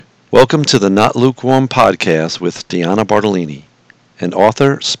Welcome to the Not Lukewarm podcast with Deanna Bartolini, an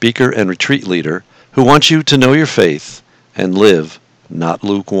author, speaker, and retreat leader who wants you to know your faith and live not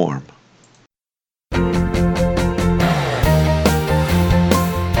lukewarm.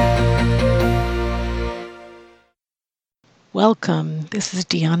 Welcome. This is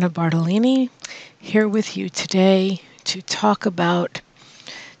Deanna Bartolini here with you today to talk about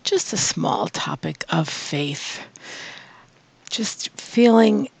just a small topic of faith. Just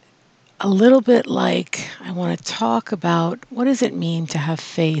feeling a little bit like I want to talk about what does it mean to have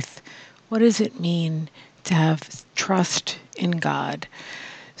faith? What does it mean to have trust in God?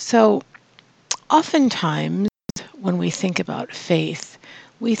 So, oftentimes when we think about faith,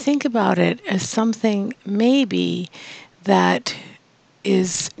 we think about it as something maybe that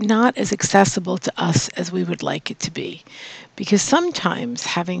is not as accessible to us as we would like it to be. Because sometimes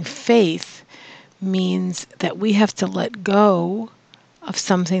having faith means that we have to let go of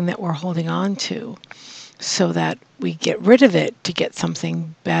something that we're holding on to so that we get rid of it to get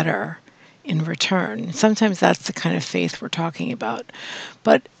something better in return. Sometimes that's the kind of faith we're talking about.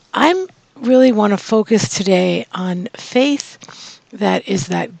 But I'm really want to focus today on faith that is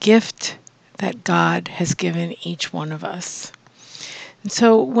that gift that God has given each one of us. And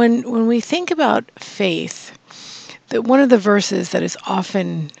so when we think about faith, that one of the verses that is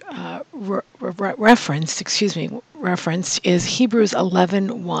often referenced is Hebrews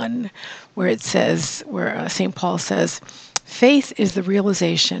 11:1, where it says, where St. Paul says, "Faith is the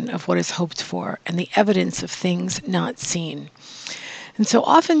realization of what is hoped for and the evidence of things not seen." And so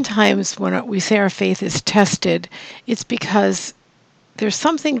oftentimes when we say our faith is tested, it's because there's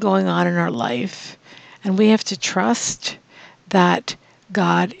something going on in our life, and we have to trust that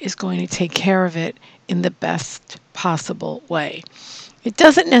God is going to take care of it in the best possible way. It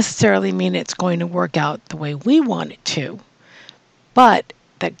doesn't necessarily mean it's going to work out the way we want it to, but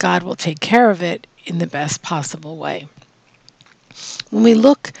that God will take care of it in the best possible way. When we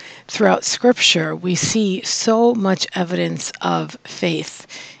look throughout Scripture, we see so much evidence of faith.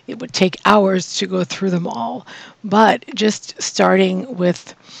 It would take hours to go through them all, but just starting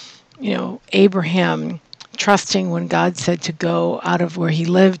with, Abraham trusting when God said to go out of where he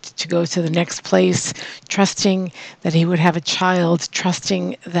lived to go to the next place, trusting that he would have a child,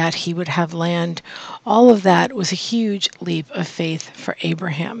 trusting that he would have land. All of that was a huge leap of faith for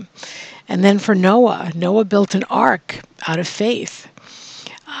Abraham. And then for Noah, Noah built an ark out of faith.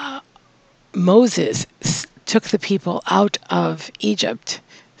 Moses took the people out of Egypt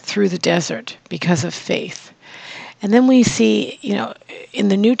through the desert because of faith. And then we see, in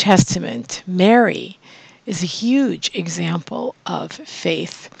the New Testament, Mary is a huge example of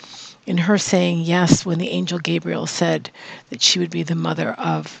faith in her saying yes when the angel Gabriel said that she would be the mother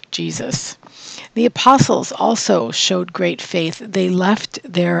of Jesus. The apostles also showed great faith. They left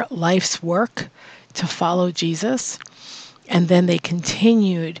their life's work to follow Jesus, and then they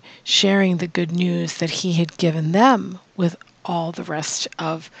continued sharing the good news that he had given them with all the rest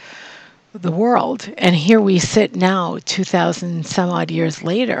of the world. And here we sit now, 2,000 some odd years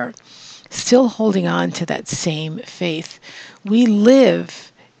later, still holding on to that same faith. We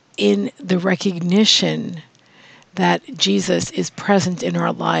live in the recognition that Jesus is present in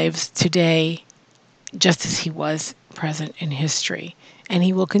our lives today, just as he was present in history, and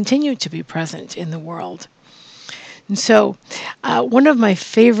he will continue to be present in the world. And so one of my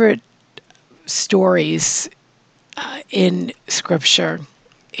favorite stories in Scripture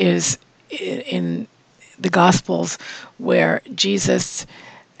is in the Gospels, where Jesus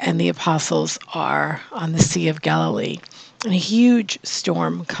and the apostles are on the Sea of Galilee, and a huge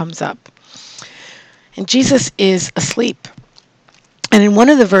storm comes up. And Jesus is asleep. And in one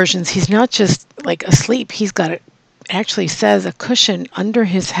of the versions, he's not just like asleep, he's got it actually says a cushion under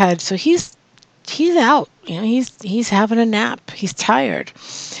his head. So he's out, he's having a nap. He's tired.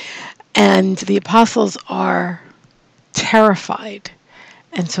 And the apostles are terrified.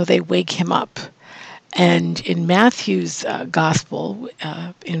 And so they wake him up. And in Matthew's gospel,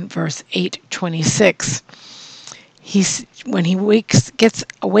 in verse 8:26, when he gets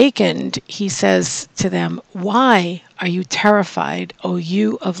awakened, he says to them, "Why are you terrified, O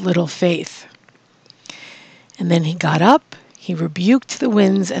you of little faith?" And then he got up, he rebuked the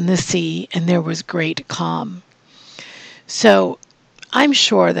winds and the sea, and there was great calm. So I'm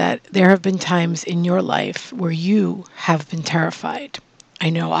sure that there have been times in your life where you have been terrified. I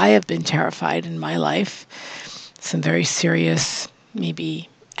know I have been terrified in my life. Some very serious, maybe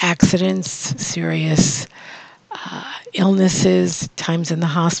accidents, serious illnesses, times in the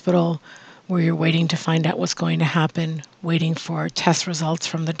hospital where you're waiting to find out what's going to happen, waiting for test results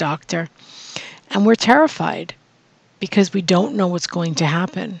from the doctor. And we're terrified because we don't know what's going to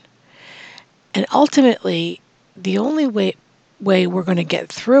happen. And ultimately, the only way we're going to get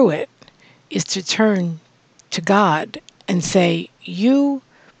through it is to turn to God and say, "You,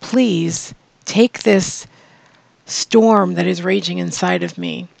 please take this storm that is raging inside of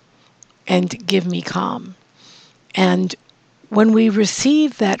me and give me calm." And when we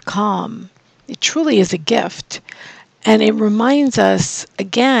receive that calm, it truly is a gift. And it reminds us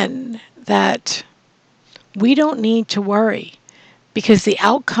again that we don't need to worry because the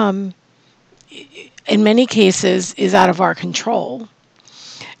outcome, in many cases, is out of our control.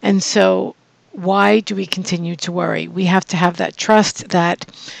 And so, why do we continue to worry? We have to have that trust that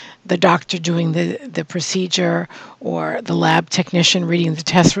the doctor doing the procedure, or the lab technician reading the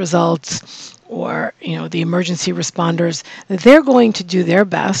test results, or the emergency responders, that they're going to do their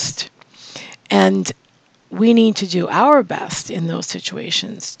best. And we need to do our best in those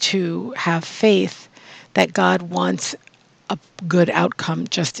situations to have faith that God wants a good outcome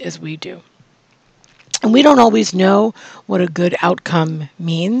just as we do. And we don't always know what a good outcome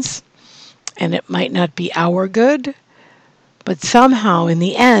means, and it might not be our good, but somehow in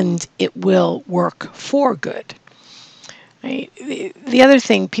the end it will work for good. Right? The other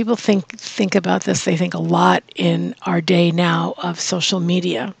thing, people think about this, they think a lot in our day now of social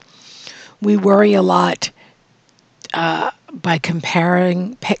media. We worry a lot by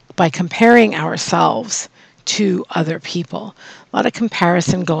comparing ourselves to other people. A lot of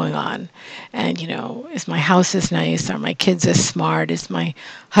comparison going on. And, is my house as nice? Are my kids as smart? Is my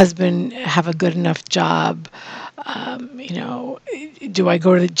husband have a good enough job? Do I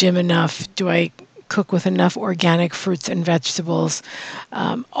go to the gym enough? Do I cook with enough organic fruits and vegetables?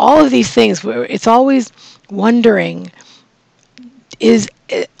 All of these things, where it's always wondering, is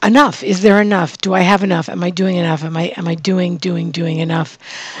enough? Is there enough? Do I have enough? Am I doing enough? Am I doing enough?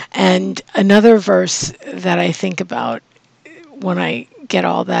 And another verse that I think about when I get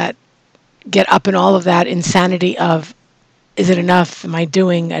up in all of that insanity of, is it enough? Am I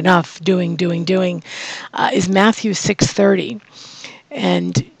doing enough? Doing, is Matthew 6:30.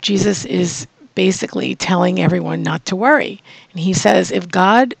 And Jesus is basically telling everyone not to worry. And he says, if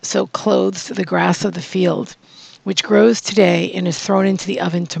God so clothes the grass of the field, which grows today and is thrown into the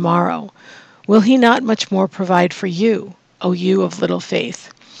oven tomorrow, will he not much more provide for you, O you of little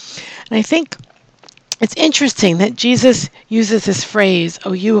faith? And I think it's interesting that Jesus uses this phrase,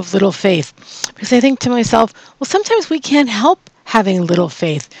 "O you of little faith," because I think to myself, well, sometimes we can't help having little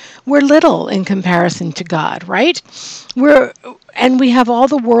faith. We're little in comparison to God, right? And we have all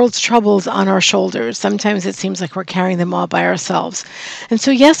the world's troubles on our shoulders. Sometimes it seems like we're carrying them all by ourselves. And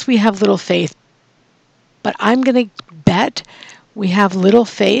so, yes, we have little faith, but I'm going to bet we have little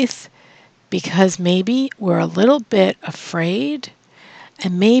faith because maybe we're a little bit afraid,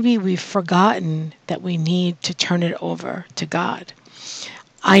 and maybe we've forgotten that we need to turn it over to God.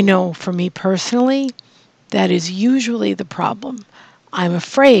 I know for me personally, that is usually the problem. I'm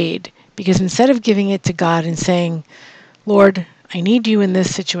afraid because instead of giving it to God and saying, Lord, I need you in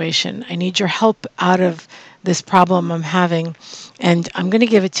this situation. I need your help out of this problem I'm having, and I'm going to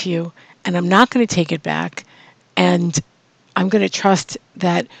give it to you, and I'm not going to take it back, and I'm going to trust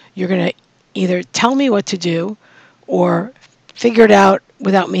that you're going to either tell me what to do or figure it out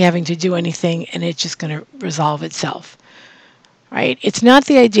without me having to do anything, and it's just going to resolve itself. Right? It's not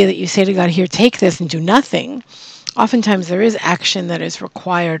the idea that you say to God, here, take this and do nothing. Oftentimes there is action that is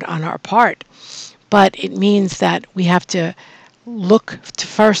required on our part, but it means that we have to look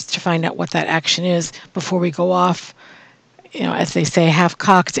first to find out what that action is before we go off, as they say,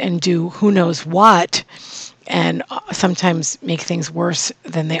 half-cocked and do who knows what, and sometimes make things worse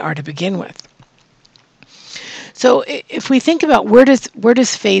than they are to begin with. So if we think about where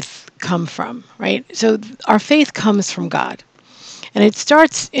does faith come from, right? So our faith comes from God. And it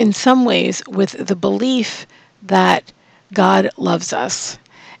starts in some ways with the belief that God loves us.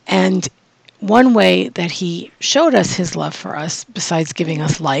 And one way that he showed us his love for us, besides giving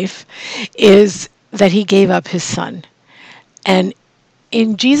us life, is that he gave up his son. And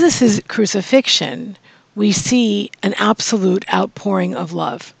in Jesus' crucifixion, we see an absolute outpouring of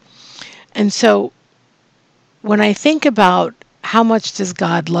love. And so when I think about how much does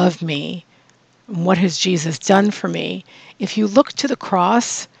God love me, and what has Jesus done for me, if you look to the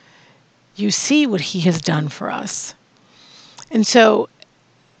cross, you see what he has done for us. And so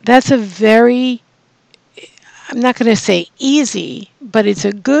that's a very, I'm not going to say easy, but it's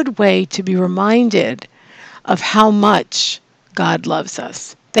a good way to be reminded of how much God loves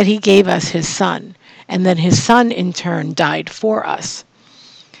us, that he gave us his son, and then his son in turn died for us.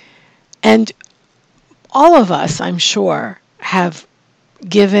 And all of us, I'm sure, have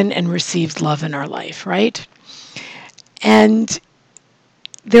given and received love in our life, right? And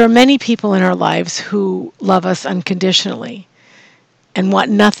there are many people in our lives who love us unconditionally and want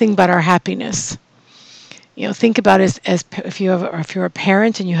nothing but our happiness. Think about it as if you're a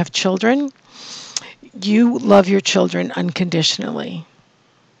parent and you have children, you love your children unconditionally,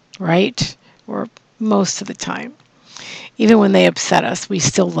 right? Or most of the time. Even when they upset us, we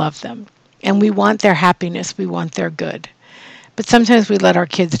still love them. And we want their happiness, we want their good. But sometimes we let our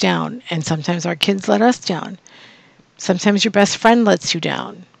kids down, and sometimes our kids let us down. Sometimes your best friend lets you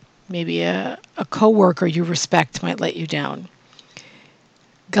down. Maybe a coworker you respect might let you down.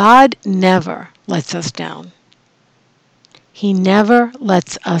 God never lets us down. He never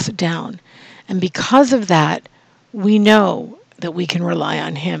lets us down. And because of that, we know that we can rely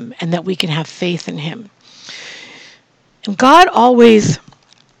on Him and that we can have faith in Him. And God always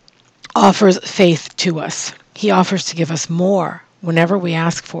offers faith to us. He offers to give us more whenever we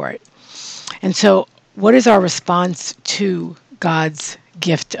ask for it. And so, what is our response to God's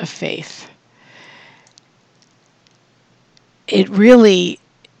gift of faith? It really,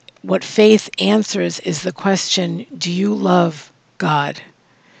 what faith answers is the question, do you love God?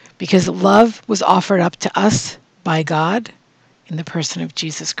 Because love was offered up to us by God in the person of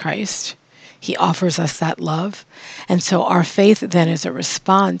Jesus Christ. He offers us that love. And so our faith then is a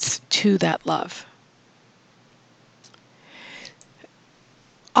response to that love.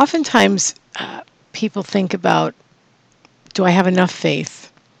 Oftentimes, people think about, do I have enough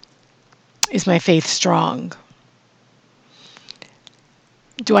faith? Is my faith strong?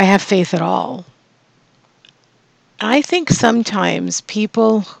 Do I have faith at all? I think sometimes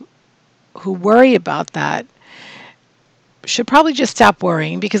people who worry about that should probably just stop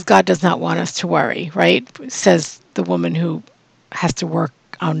worrying, because God does not want us to worry, right? Says the woman who has to work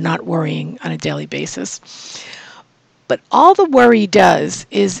on not worrying on a daily basis. But all the worry does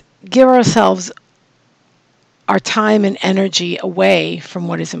is give ourselves our time and energy away from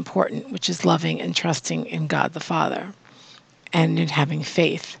what is important, which is loving and trusting in God the Father and in having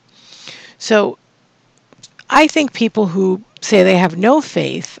faith. So I think people who say they have no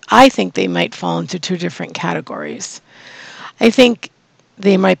faith, I think they might fall into two different categories. I think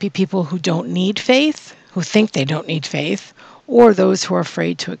they might be people who don't need faith, who think they don't need faith, or those who are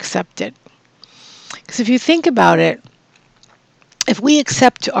afraid to accept it. Because if you think about it, if we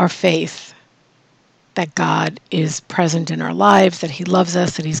accept our faith that God is present in our lives, that He loves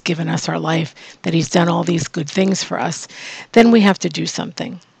us, that He's given us our life, that He's done all these good things for us, then we have to do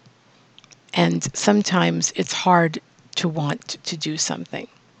something. And sometimes it's hard to want to do something.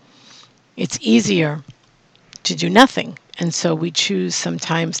 It's easier to do nothing. And so we choose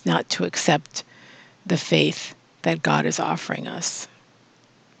sometimes not to accept the faith that God is offering us.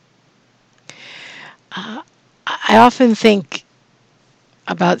 I often think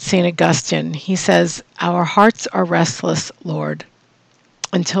about St. Augustine. He says, "Our hearts are restless, Lord,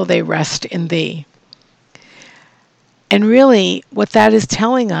 until they rest in Thee." And really, what that is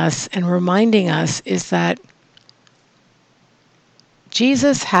telling us and reminding us is that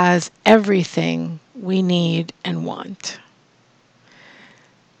Jesus has everything we need and want.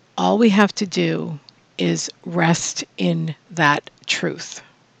 All we have to do is rest in that truth.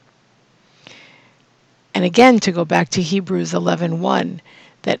 And again, to go back to Hebrews 11:1,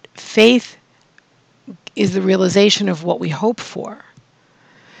 that faith is the realization of what we hope for.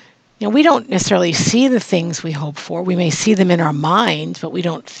 We don't necessarily see the things we hope for. We may see them in our mind, but we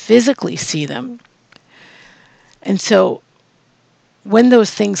don't physically see them. And so when those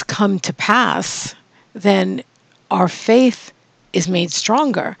things come to pass, then our faith is made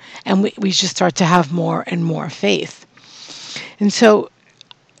stronger, and we just start to have more and more faith. And so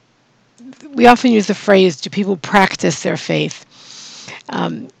we often use the phrase, do people practice their faith?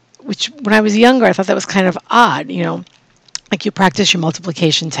 Which, when I was younger, I thought that was kind of odd, like you practice your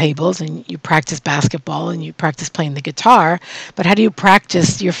multiplication tables and you practice basketball and you practice playing the guitar, but how do you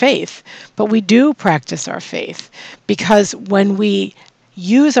practice your faith? But we do practice our faith, because when we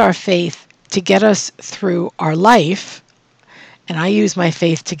use our faith to get us through our life, and I use my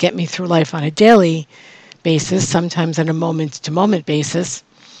faith to get me through life on a daily basis, sometimes on a moment-to-moment basis,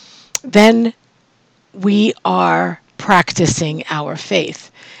 then we are practicing our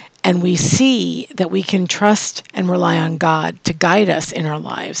faith. And we see that we can trust and rely on God to guide us in our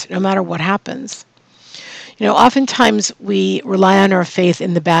lives, no matter what happens. Oftentimes we rely on our faith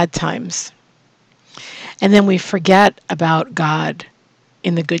in the bad times, and then we forget about God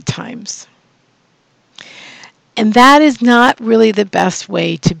in the good times. And that is not really the best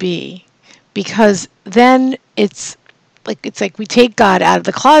way to be, because then it's like we take God out of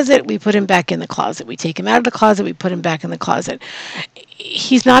the closet, we put Him back in the closet. We take Him out of the closet, we put Him back in the closet.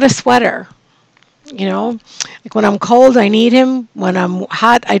 He's not a sweater. You know, like when I'm cold, I need him. When I'm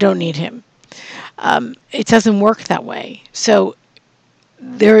hot, I don't need him. It doesn't work that way. So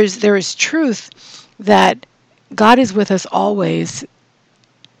there is truth that God is with us always,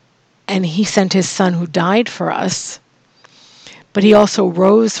 and He sent His Son who died for us, but He also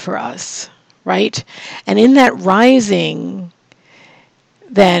rose for us, right? And in that rising,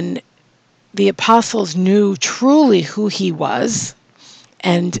 then the apostles knew truly who He was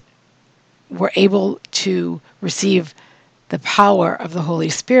and were able to receive the power of the Holy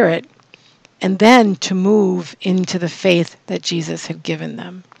Spirit and then to move into the faith that Jesus had given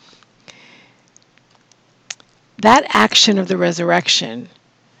them. That action of the resurrection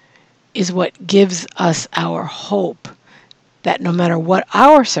is what gives us our hope that no matter what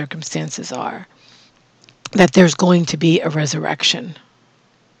our circumstances are, that there's going to be a resurrection.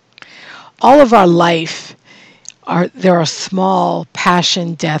 All of our life there are small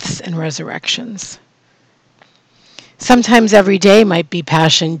passion, deaths, and resurrections. Sometimes every day might be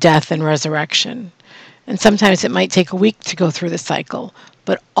passion, death, and resurrection. And sometimes it might take a week to go through the cycle.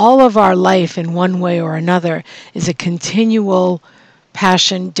 But all of our life, in one way or another, is a continual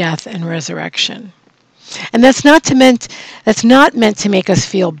passion, death, and resurrection. And that's not meant to make us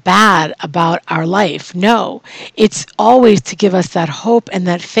feel bad about our life. No, it's always to give us that hope and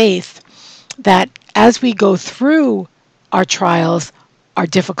that faith that as we go through our trials, our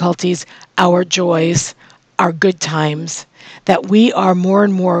difficulties, our joys, our good times, that we are more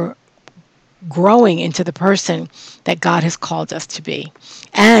and more growing into the person that God has called us to be,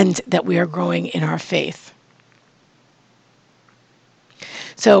 and that we are growing in our faith.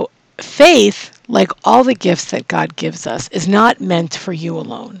 So faith, like all the gifts that God gives us, is not meant for you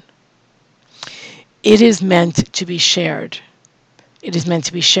alone. It is meant to be shared. It is meant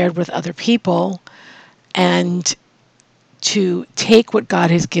to be shared with other people and to take what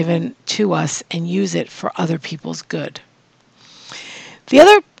God has given to us and use it for other people's good. The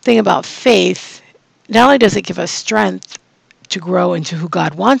other thing about faith, not only does it give us strength to grow into who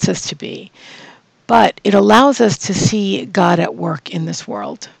God wants us to be, but it allows us to see God at work in this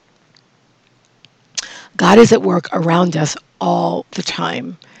world. God is at work around us all the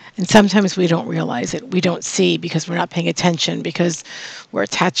time. And sometimes we don't realize it. We don't see because we're not paying attention, because we're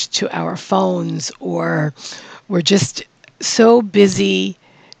attached to our phones, or we're just so busy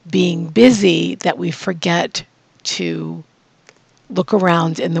being busy that we forget to look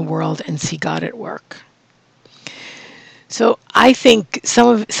around in the world and see God at work. So I think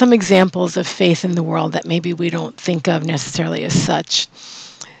some examples of faith in the world that maybe we don't think of necessarily as such.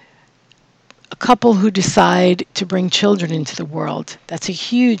 A couple who decide to bring children into the world, that's a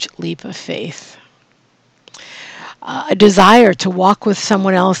huge leap of faith. A desire to walk with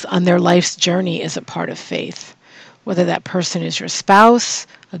someone else on their life's journey is a part of faith. Whether that person is your spouse,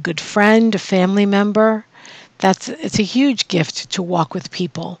 a good friend, a family member, it's a huge gift to walk with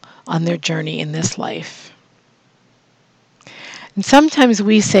people on their journey in this life. And sometimes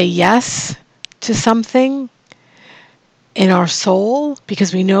we say yes to something in our soul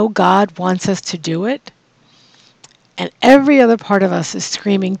because we know God wants us to do it. And every other part of us is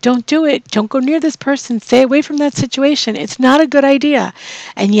screaming, don't do it. Don't go near this person. Stay away from that situation. It's not a good idea.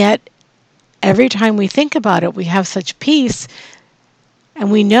 And yet, every time we think about it, we have such peace,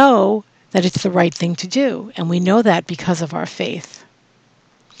 and we know that it's the right thing to do. And we know that because of our faith.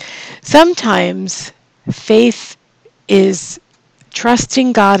 Sometimes faith is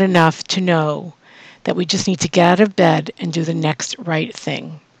trusting God enough to know that we just need to get out of bed and do the next right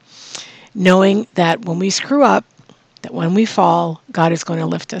thing. Knowing that when we screw up, that when we fall, God is going to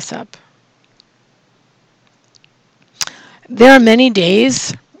lift us up. There are many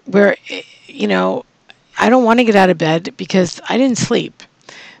days where, I don't want to get out of bed because I didn't sleep.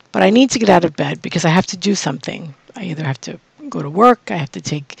 But I need to get out of bed because I have to do something. I either have to go to work, I have to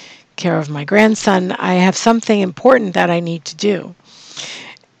take care of my grandson, I have something important that I need to do.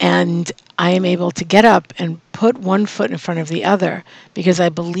 And I am able to get up and put one foot in front of the other because I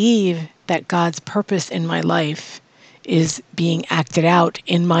believe that God's purpose in my life is being acted out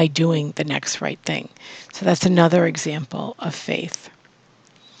in my doing the next right thing. So that's another example of faith.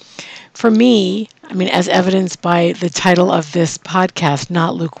 For me, as evidenced by the title of this podcast,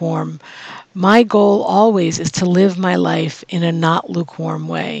 Not Lukewarm, my goal always is to live my life in a not lukewarm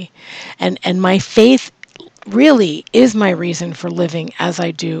way. And my faith really is my reason for living as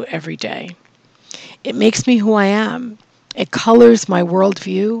I do every day. It makes me who I am. It colors my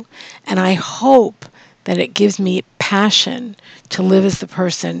worldview, and I hope that it gives me passion to live as the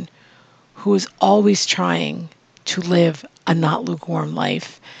person who is always trying to live a not lukewarm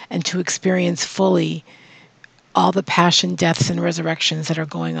life and to experience fully all the passion, deaths, and resurrections that are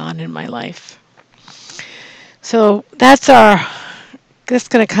going on in my life. So that's going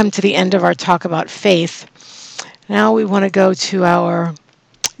to come to the end of our talk about faith. Now we want to go to our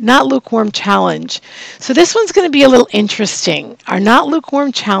not lukewarm challenge. So this one's going to be a little interesting. Our not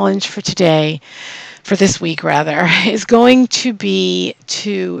lukewarm challenge for today, for this week rather, is going to be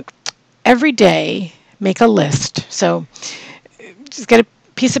to every day make a list. So just get a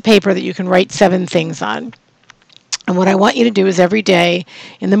piece of paper that you can write 7 things on. And what I want you to do is every day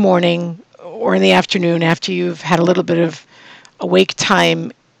in the morning or in the afternoon after you've had a little bit of awake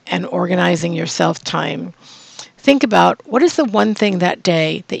time and organizing yourself time, think about what is the one thing that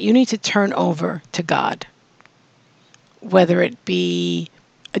day that you need to turn over to God, whether it be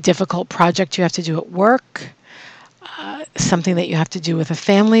a difficult project you have to do at work, something that you have to do with a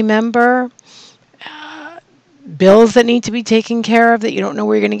family member, bills that need to be taken care of that you don't know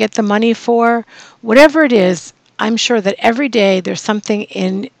where you're going to get the money for. Whatever it is, I'm sure that every day there's something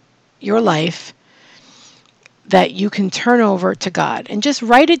in your life that you can turn over to God, and just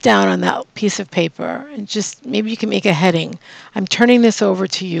write it down on that piece of paper, and just maybe you can make a heading. I'm turning this over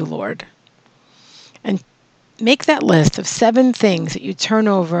to you, Lord. And make that list of 7 things that you turn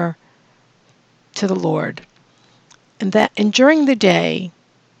over to the Lord. And during the day,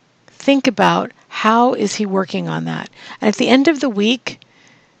 think about how is he working on that. And at the end of the week,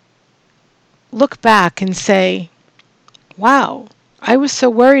 look back and say, wow, I was so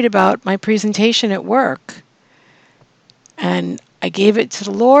worried about my presentation at work. And I gave it to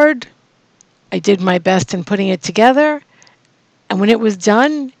the Lord. I did my best in putting it together. And when it was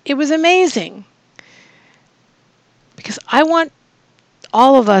done, it was amazing. Because I want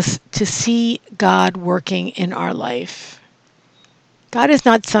all of us to see God working in our life. God is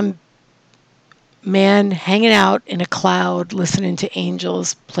not some man hanging out in a cloud listening to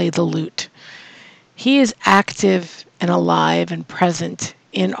angels play the lute. He is active and alive and present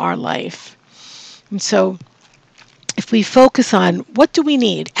in our life. And so if we focus on what do we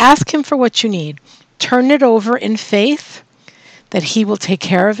need, ask him for what you need, turn it over in faith that he will take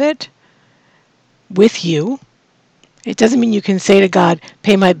care of it with you. It doesn't mean you can say to God,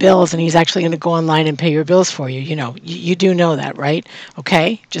 pay my bills, and he's actually going to go online and pay your bills for you. You do know that, right?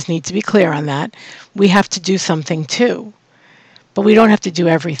 Okay, just need to be clear on that. We have to do something too, but we don't have to do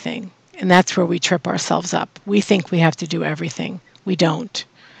everything. And that's where we trip ourselves up. We think we have to do everything. We don't.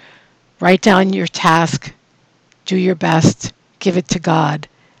 Write down your task, do your best, give it to God,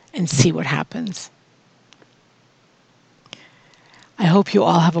 and see what happens. I hope you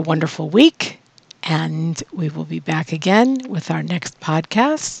all have a wonderful week. And we will be back again with our next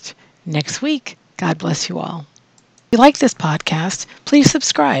podcast next week. God bless you all. If you like this podcast, please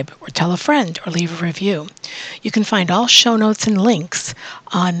subscribe or tell a friend or leave a review. You can find all show notes and links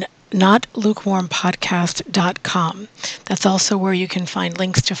on notlukewarmpodcast.com. That's also where you can find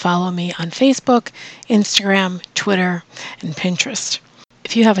links to follow me on Facebook, Instagram, Twitter, and Pinterest.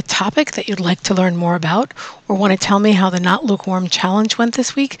 If you have a topic that you'd like to learn more about or want to tell me how the Not Lukewarm Challenge went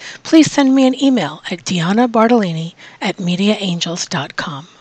this week, please send me an email at dianabartolini@mediaangels.com.